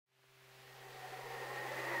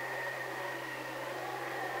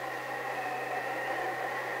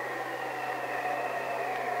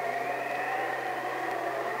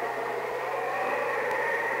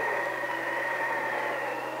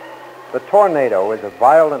The tornado is a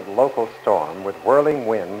violent local storm with whirling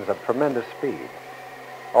winds of tremendous speed.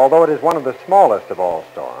 Although it is one of the smallest of all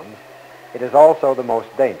storms, it is also the most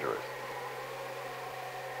dangerous.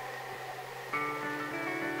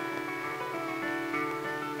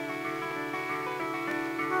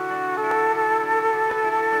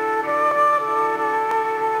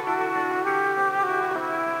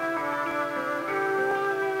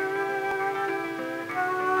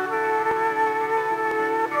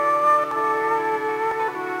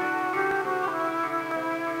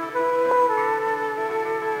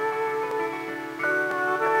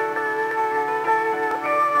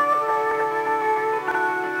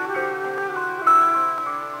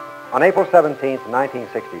 On April 17,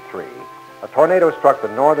 1963, a tornado struck the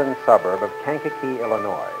northern suburb of Kankakee,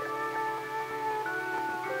 Illinois.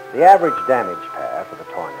 The average damage path of a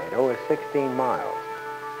tornado is 16 miles.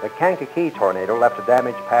 The Kankakee tornado left a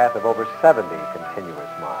damage path of over 70 continuous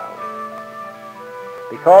miles.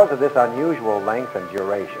 Because of this unusual length and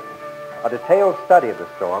duration, a detailed study of the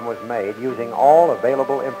storm was made using all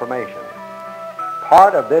available information.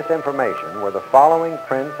 Part of this information were the following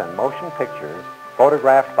prints and motion pictures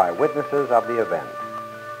photographed by witnesses of the event.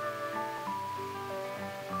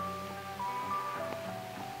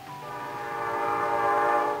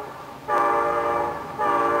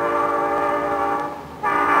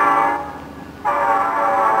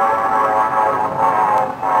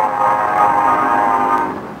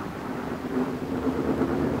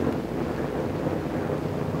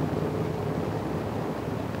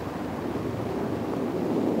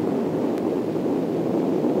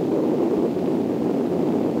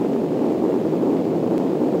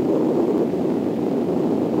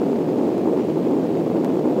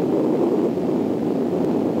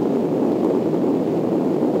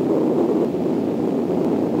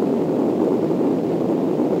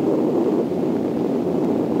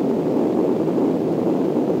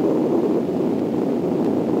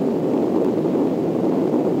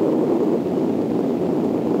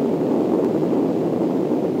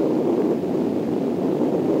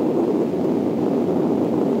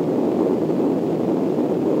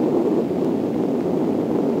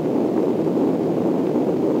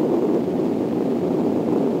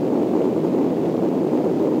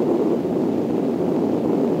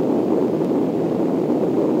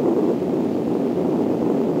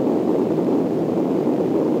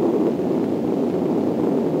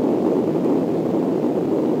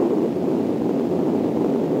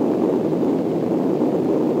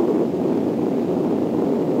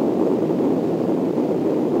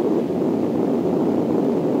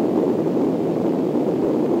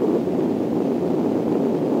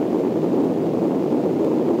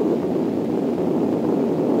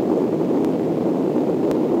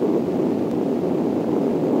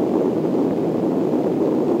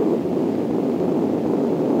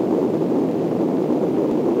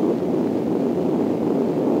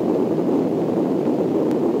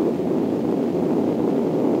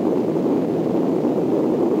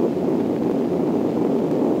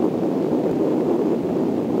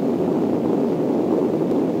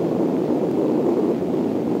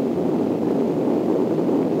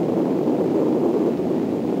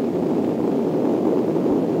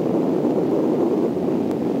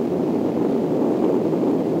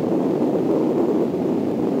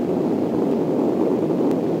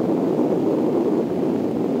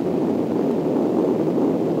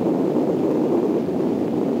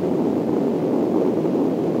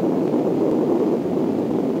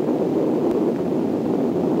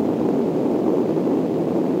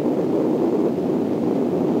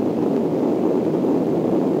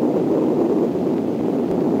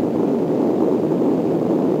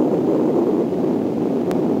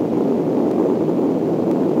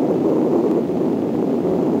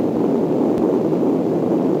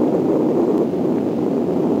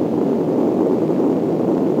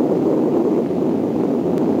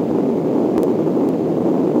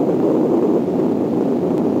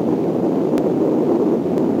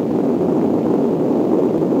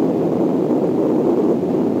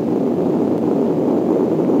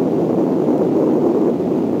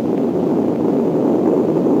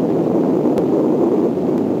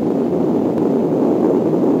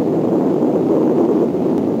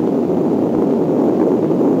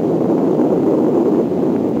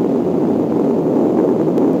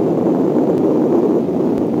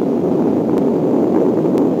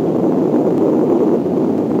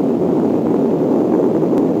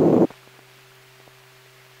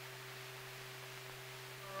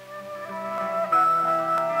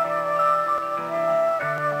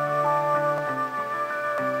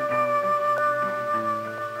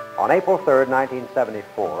 On April 3,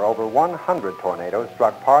 1974, over 100 tornadoes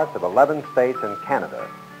struck parts of 11 states and Canada,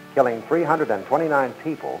 killing 329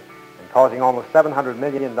 people and causing almost $700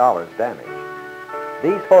 million damage.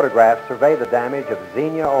 These photographs survey the damage of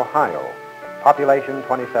Xenia, Ohio, population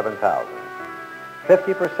 27,000.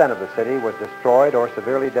 50% of the city was destroyed or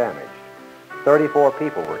severely damaged. 34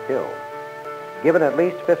 people were killed. Given at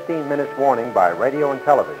least 15 minutes warning by radio and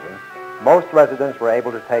television, most residents were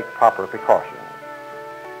able to take proper precautions.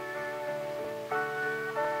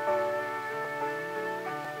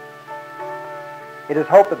 It is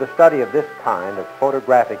hoped that the study of this kind of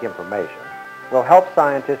photographic information will help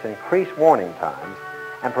scientists increase warning times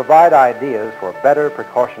and provide ideas for better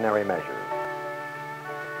precautionary measures.